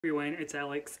Everyone, it's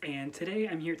Alex, and today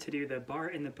I'm here to do the Bar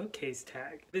in the Bookcase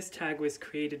tag. This tag was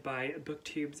created by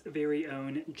Booktube's very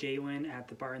own Jalen at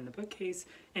the Bar in the Bookcase,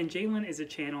 and Jalen is a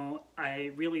channel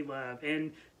I really love,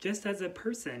 and just as a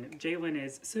person, Jalen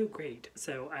is so great,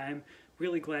 so I'm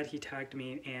really glad he tagged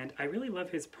me, and I really love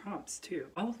his prompts too.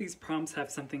 All of these prompts have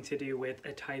something to do with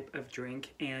a type of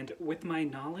drink, and with my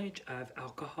knowledge of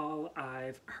alcohol,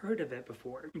 I've heard of it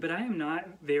before. But I am not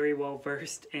very well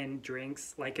versed in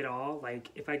drinks, like at all. Like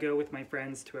if I go with my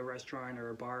friends to a restaurant or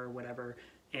a bar or whatever,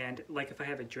 and like if I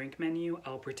have a drink menu,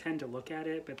 I'll pretend to look at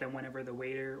it, but then whenever the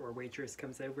waiter or waitress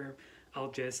comes over,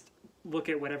 I'll just look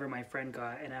at whatever my friend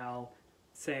got and I'll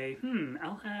say,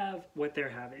 I'll have what they're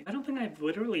having. I don't think I've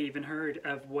literally even heard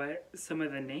of what some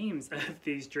of the names of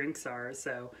these drinks are,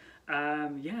 so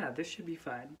yeah, this should be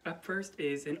fun. Up first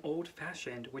is an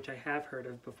old-fashioned, which I have heard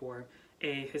of before,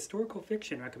 a historical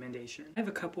fiction recommendation. I have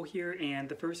a couple here, and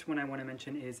the first one I want to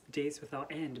mention is Days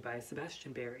Without End by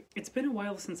Sebastian. It's been a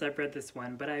while since I've read this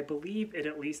one, but I believe it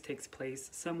at least takes place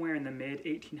somewhere in the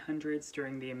mid-1800s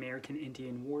during the American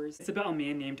Indian Wars. It's about a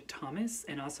man named Thomas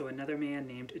and also another man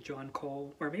named John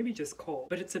Cole, or maybe just Cole,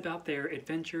 but it's about their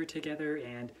adventure together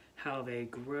and how they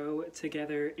grow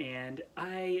together. And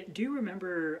I do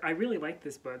remember, I really like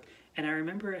this book, and I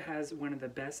remember it has one of the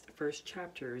best first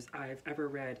chapters I've ever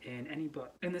read in any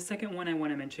book. And the second one I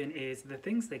want to mention is The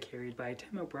Things They Carried by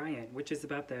Tim O'Brien, which is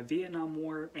about the Vietnam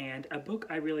War, and a book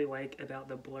I really like about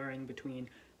the blurring between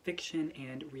fiction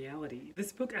and reality.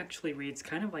 This book actually reads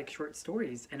kind of like short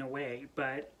stories in a way,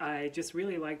 but I just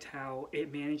really liked how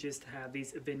it manages to have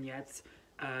these vignettes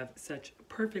of such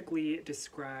perfectly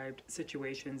described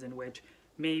situations in which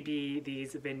maybe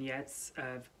these vignettes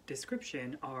of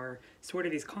description are sort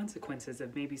of these consequences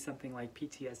of maybe something like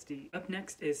PTSD. Up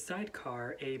next is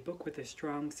Sidecar, a book with a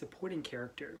strong supporting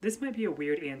character. This might be a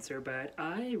weird answer, but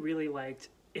I really liked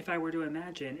If I Were to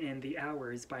Imagine in The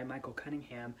Hours by Michael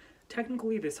Cunningham.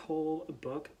 Technically, this whole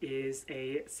book is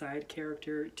a side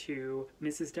character to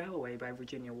Mrs. Dalloway by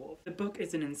Virginia Woolf. The book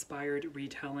is an inspired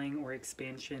retelling or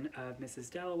expansion of Mrs.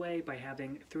 Dalloway by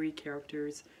having three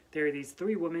characters. There are these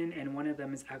three women, and one of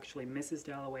them is actually Mrs.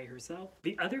 Dalloway herself.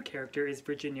 The other character is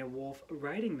Virginia Woolf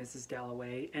writing Mrs.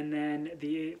 Dalloway, and then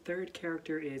the third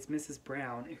character is Mrs.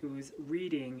 Brown, who's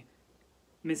reading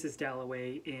Mrs.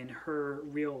 Dalloway in her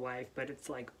real life, but it's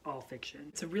like all fiction.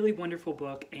 It's a really wonderful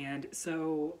book, and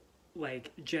so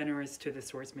like generous to the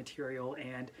source material,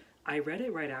 and I read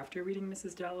it right after reading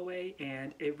Mrs. Dalloway,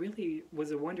 and it really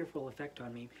was a wonderful effect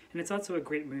on me. And it's also a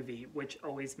great movie, which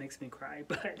always makes me cry,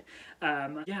 but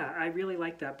yeah, I really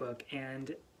like that book,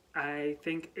 and I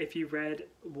think if you read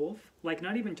Woolf, like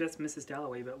not even just Mrs.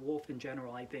 Dalloway, but Woolf in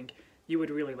general, I think you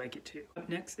would really like it too. Up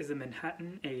next is A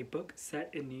Manhattan, a book set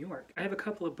in New York. I have a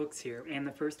couple of books here, and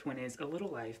the first one is A Little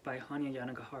Life by Hanya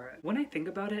Yanagihara. When I think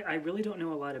about it, I really don't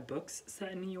know a lot of books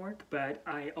set in New York, but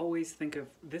I always think of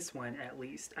this one at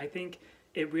least. I think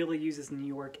it really uses New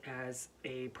York as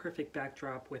a perfect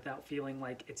backdrop without feeling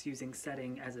like it's using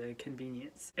setting as a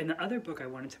convenience. And the other book I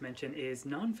wanted to mention is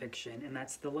nonfiction, and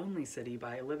that's The Lonely City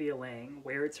by Olivia Laing,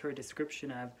 where it's her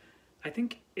description of, I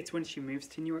think it's when she moves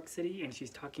to New York City and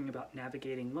she's talking about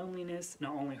navigating loneliness,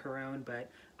 not only her own, but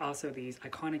also these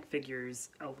iconic figures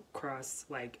across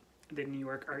like the New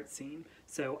York art scene.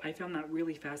 So I found that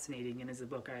really fascinating and is a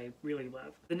book I really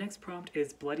love. The next prompt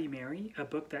is Bloody Mary, a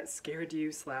book that scared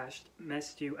you /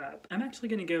 messed you up. I'm actually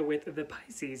going to go with The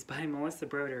Pisces by Melissa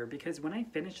Broder because when I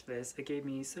finished this, it gave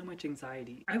me so much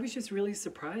anxiety. I was just really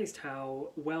surprised how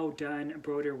well done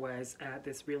Broder was at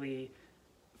this really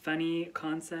funny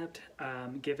concept,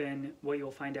 given what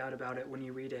you'll find out about it when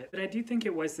you read it. But I do think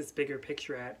it was this bigger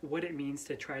picture at what it means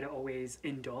to try to always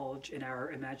indulge in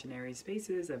our imaginary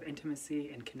spaces of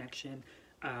intimacy and connection,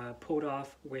 pulled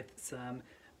off with some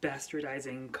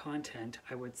bastardizing content,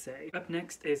 I would say. Up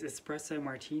next is Espresso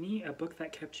Martini, a book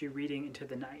that kept you reading into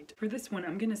the night. For this one,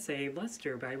 I'm gonna say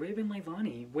Luster by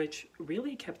Leilani, which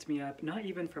really kept me up, not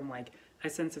even from like a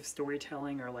sense of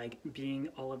storytelling or like being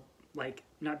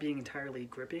not being entirely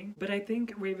gripping, but I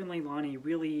think Leilani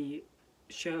really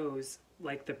shows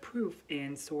like the proof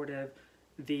in sort of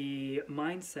the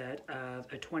mindset of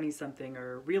a 20-something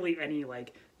or really any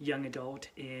like young adult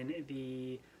in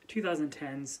the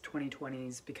 2010s,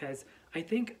 2020s, because I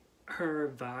think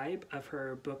her vibe of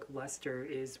her book Luster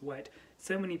is what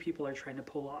so many people are trying to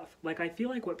pull off. Like I feel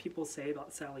like what people say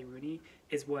about Sally Rooney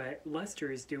is what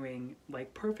Luster is doing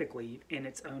like perfectly in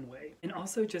its own way. And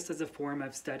also just as a form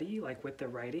of study, like with the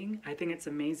writing, I think it's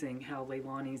amazing how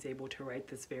Leilani is able to write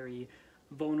this very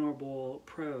vulnerable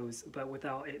prose, but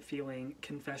without it feeling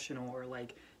confessional or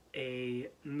like a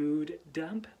mood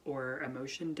dump or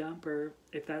emotion dump, or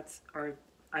if that's our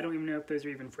I don't even know if those are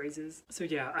even phrases. So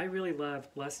yeah, I really love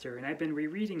Lester, and I've been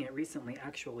rereading it recently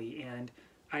actually, and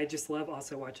I just love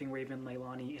also watching Raven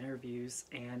Leilani interviews,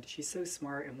 and she's so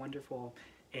smart and wonderful,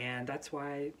 and that's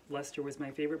why Lester was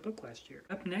my favorite book last year.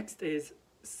 Up next is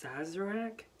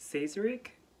Sazerac?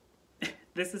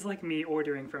 This is like me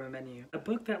ordering from a menu. A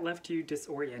book that left you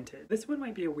disoriented. This one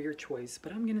might be a weird choice,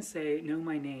 but I'm gonna say Know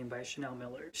My Name by Chanel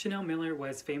Miller. Chanel Miller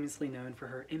was famously known for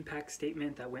her impact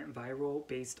statement that went viral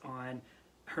based on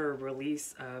her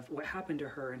release of what happened to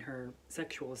her in her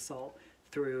sexual assault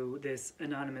through this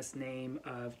anonymous name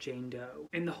of Jane Doe.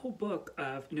 And the whole book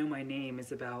of Know My Name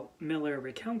is about Miller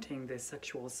recounting this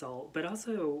sexual assault, but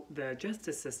also the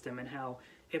justice system and how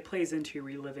it plays into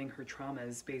reliving her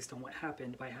traumas based on what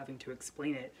happened by having to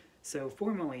explain it so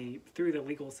formally through the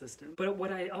legal system. But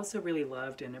what I also really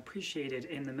loved and appreciated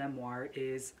in the memoir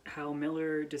is how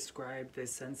Miller described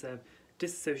this sense of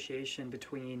disassociation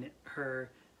between her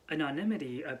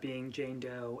anonymity of being Jane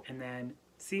Doe and then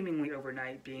seemingly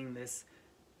overnight being this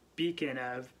beacon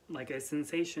of like a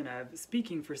sensation of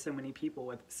speaking for so many people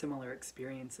with similar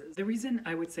experiences. The reason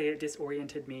I would say it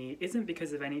disoriented me isn't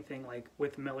because of anything like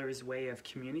with Miller's way of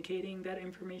communicating that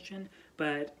information,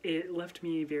 but it left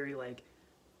me very like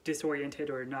disoriented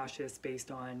or nauseous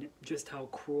based on just how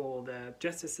cruel the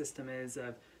justice system is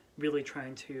of really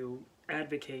trying to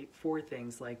advocate for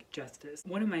things like justice.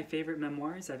 One of my favorite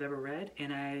memoirs I've ever read,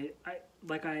 and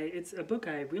it's a book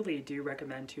I really do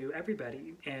recommend to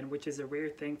everybody, and which is a rare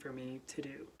thing for me to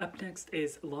do. Up next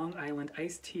is Long Island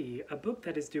Iced Tea, a book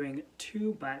that is doing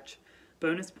too much.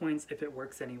 Bonus points if it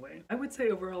works anyway. I would say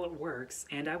overall it works,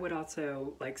 and I would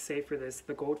also say for this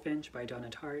The Goldfinch by Donna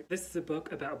Tartt. This is a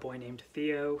book about a boy named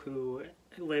Theo who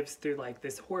lives through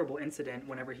this horrible incident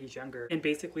whenever he's younger, and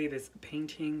basically this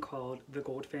painting called The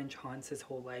Goldfinch haunts his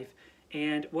whole life.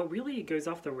 And what really goes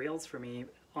off the rails for me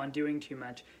on doing too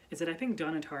much is that I think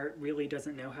Donna Tartt really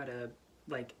doesn't know how to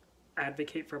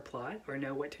advocate for plot or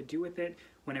know what to do with it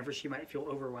whenever she might feel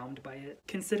overwhelmed by it.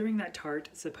 Considering that Tartt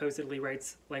supposedly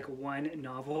writes one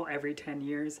novel every 10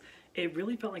 years, it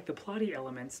really felt like the plotty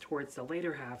elements towards the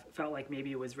later half felt like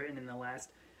maybe it was written in the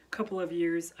last couple of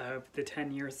years of the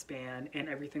 10-year span, and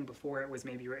everything before it was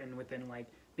maybe written within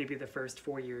maybe the first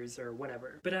 4 years or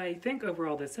whatever. But I think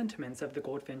overall the sentiments of The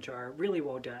Goldfinch are really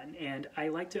well done, and I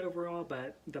liked it overall,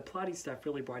 but the plotty stuff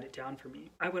really brought it down for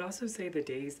me. I would also say The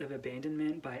Days of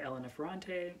Abandonment by Elena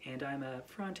Ferrante, and I'm a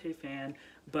Ferrante fan,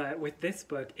 but with this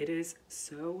book, it is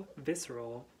so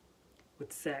visceral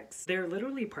with sex. There are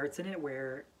literally parts in it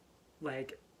where,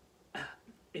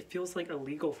 it feels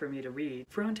illegal for me to read.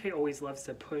 Ferrante always loves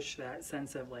to push that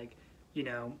sense of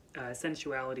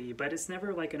sensuality, but it's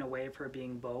never in a way of her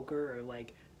being vulgar or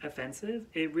offensive.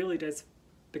 It really does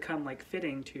become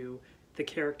fitting to the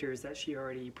characters that she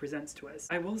already presents to us.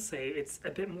 I will say it's a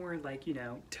bit more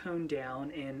toned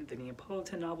down in the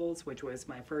Neapolitan novels, which was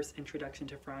my first introduction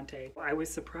to Ferrante. I was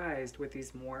surprised with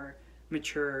these more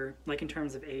mature, in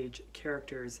terms of age,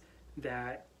 characters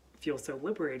that feel so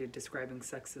liberated describing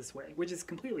sex this way, which is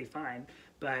completely fine,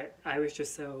 but I was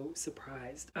just so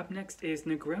surprised. Up next is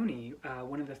Negroni,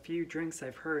 one of the few drinks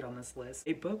I've heard on this list,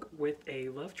 a book with a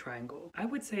love triangle. I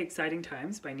would say Exciting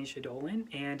Times by Nisha Dolan,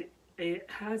 and it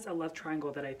has a love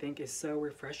triangle that I think is so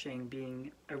refreshing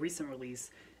being a recent release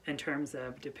in terms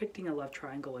of depicting a love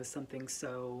triangle as something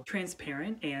so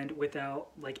transparent and without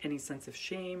any sense of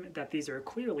shame, that these are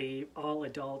clearly all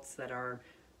adults that are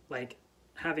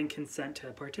having consent to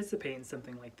participate in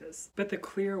something like this. But the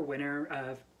clear winner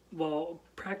of,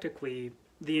 practically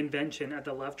the invention of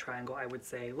the love triangle, I would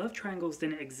say. Love triangles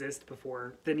didn't exist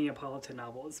before the Neapolitan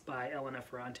novels by Elena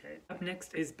Ferrante. Up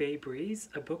next is Bay Breeze,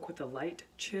 a book with a light,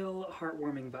 chill,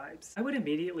 heartwarming vibes. I would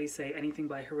immediately say anything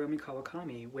by Hiromi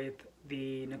Kawakami, with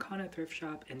The Nakano Thrift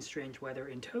Shop and Strange Weather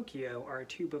in Tokyo are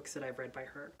two books that I've read by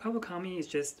her. Kawakami is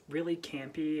just really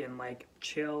campy and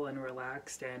chill and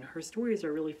relaxed, and her stories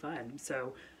are really fun.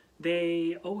 So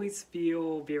they always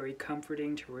feel very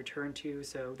comforting to return to,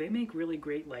 so they make really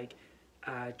great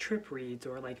trip reads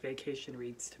or vacation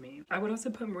reads to me. I would also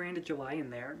put Miranda July in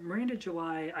there. Miranda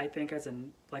July, I think as a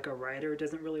writer,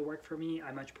 doesn't really work for me.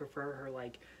 I much prefer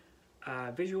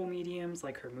her visual mediums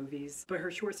like her movies. But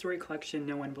her short story collection,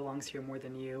 No One Belongs Here More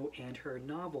Than You, and her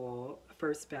novel,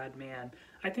 First Bad Man,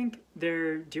 I think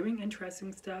they're doing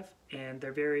interesting stuff, and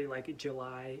they're very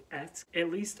July-esque. At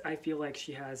least I feel like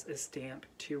she has a stamp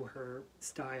to her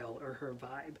style or her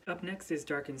vibe. Up next is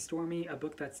Dark and Stormy, a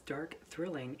book that's dark,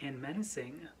 thrilling, and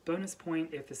menacing. Bonus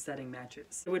point if the setting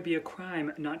matches. It would be a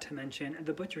crime not to mention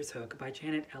The Butcher's Hook by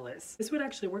Janet Ellis. This would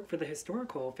actually work for the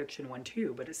historical fiction one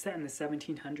too, but it's set in the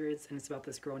 1700s, and it's about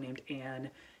this girl named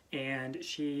Anne, and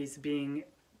she's being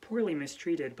poorly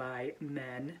mistreated by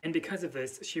men, and because of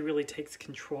this, she really takes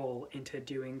control into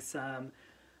doing some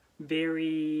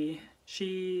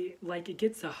she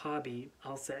gets a hobby,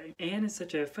 I'll say. Anne is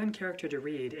such a fun character to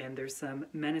read, and there's some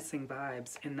menacing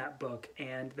vibes in that book,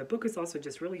 and the book is also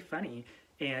just really funny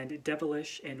and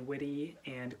devilish and witty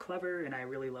and clever, and I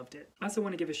really loved it. I also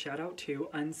want to give a shout out to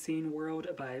Unseen World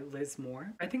by Liz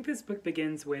Moore. I think this book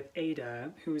begins with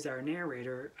Ada, who's our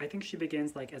narrator. I think she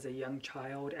begins like as a young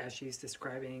child as she's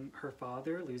describing her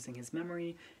father losing his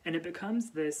memory, and it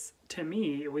becomes this, to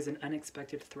me, it was an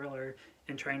unexpected thriller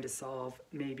and trying to solve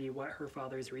maybe what her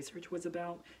father's research was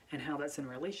about and how that's in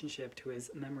relationship to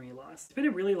his memory loss. It's been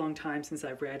a really long time since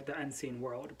I've read The Unseen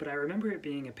World, but I remember it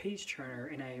being a page turner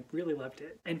and I really loved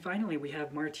it. And finally, we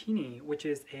have Martini, which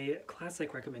is a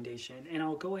classic recommendation, and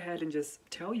I'll go ahead and just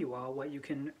tell you all what you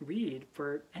can read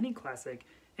for any classic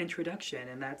introduction,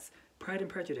 and that's Pride and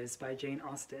Prejudice by Jane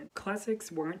Austen.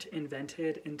 Classics weren't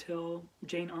invented until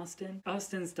Jane Austen.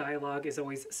 Austen's dialogue is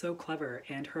always so clever,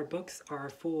 and her books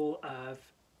are full of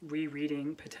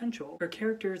rereading potential. Her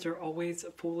characters are always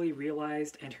fully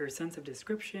realized, and her sense of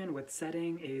description with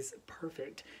setting is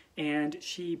perfect. And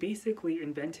she basically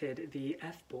invented the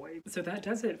F-boy. So that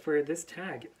does it for this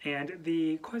tag, and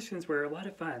the questions were a lot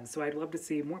of fun, so I'd love to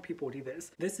see more people do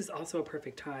this. This is also a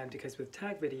perfect time because with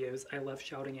tag videos, I love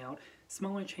shouting out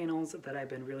smaller channels that I've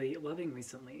been really loving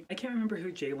recently. I can't remember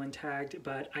who Jalen tagged,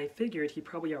 but I figured he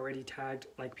probably already tagged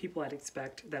like people I'd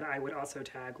expect that I would also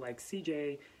tag, like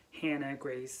CJ, Hannah,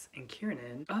 Grace, and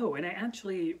Kiernan. Oh, and I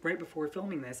actually, right before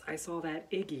filming this, I saw that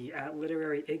Iggy at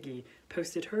Literary Iggy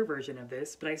posted her version of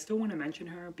this, but I still want to mention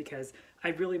her because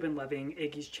I've really been loving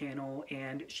Iggy's channel,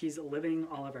 and she's living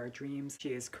all of our dreams. She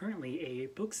is currently a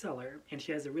bookseller, and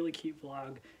she has a really cute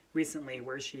vlog recently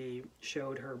where she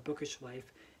showed her bookish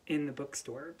life in the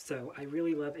bookstore. So I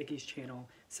really love Iggy's channel,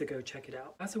 so go check it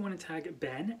out. I also want to tag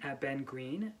Ben at Ben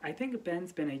Green. I think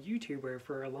Ben's been a YouTuber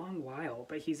for a long while,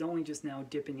 but he's only just now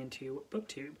dipping into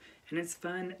Booktube, and it's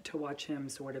fun to watch him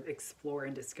sort of explore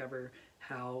and discover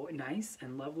how nice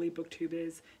and lovely Booktube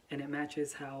is, and it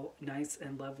matches how nice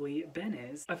and lovely Ben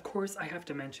is. Of course, I have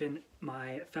to mention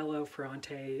my fellow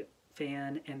Ferrante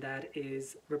fan, and that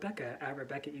is Rebecca at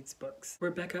Rebecca Eats Books.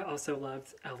 Rebecca also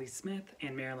loves Ellie Smith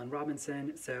and Marilyn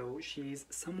Robinson, so she's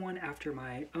someone after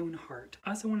my own heart.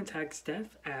 I also want to tag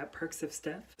Steph at Perks of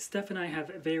Steph. Steph and I have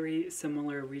very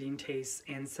similar reading tastes,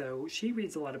 and so she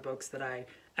reads a lot of books that I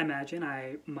imagine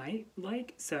I might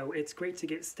like, so it's great to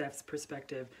get Steph's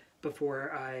perspective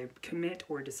before I commit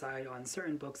or decide on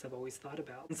certain books I've always thought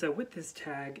about. And so with this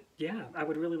tag, yeah, I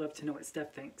would really love to know what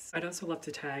Steph thinks. I'd also love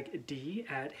to tag Dee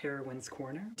at Heroine's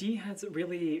Corner. Dee has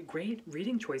really great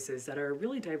reading choices that are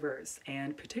really diverse,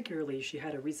 and particularly she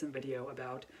had a recent video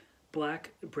about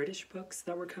Black British books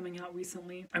that were coming out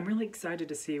recently. I'm really excited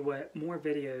to see what more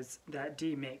videos that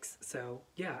Dee makes, so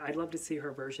yeah, I'd love to see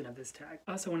her version of this tag.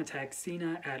 I also want to tag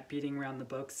Sina at Beating Around the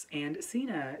Books, and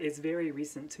Sina is very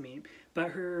recent to me,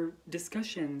 but her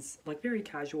discussions, like very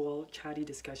casual, chatty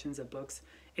discussions of books,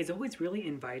 is always really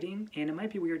inviting, and it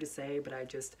might be weird to say, but I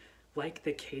just like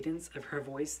the cadence of her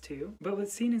voice too. But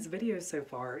with Sina's videos so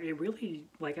far, it really,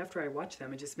 like after I watch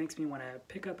them, it just makes me want to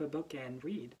pick up a book and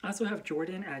read. I also have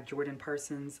Jordan at Jordan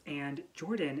Parsons, and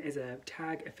Jordan is a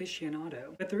tag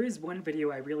aficionado. But there is one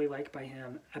video I really like by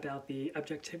him about the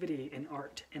objectivity in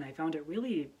art, and I found it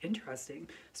really interesting.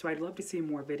 So I'd love to see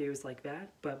more videos like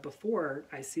that, but before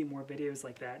I see more videos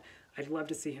like that, I'd love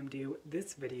to see him do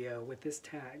this video with this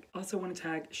tag. Also want to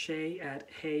tag Shay at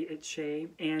Hey It's Shay,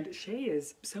 and Shay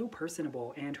is so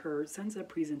personable, and her sense of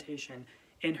presentation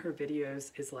in her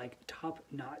videos is like top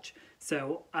notch.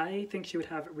 So I think she would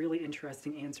have really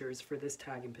interesting answers for this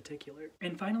tag in particular.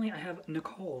 And finally, I have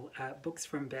Nicole at Books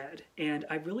from Bed, and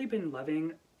I've really been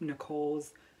loving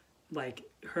Nicole's, like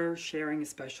her sharing,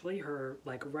 especially her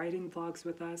like writing vlogs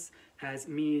with us, as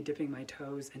me dipping my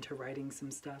toes into writing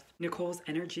some stuff. Nicole's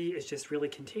energy is just really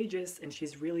contagious, and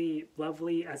she's really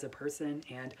lovely as a person,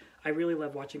 and I really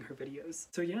love watching her videos.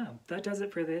 So yeah, that does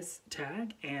it for this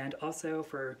tag, and also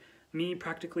for me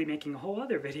practically making a whole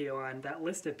other video on that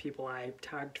list of people I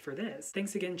tagged for this.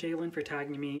 Thanks again, Jalen, for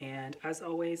tagging me, and as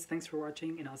always, thanks for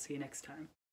watching, and I'll see you next time.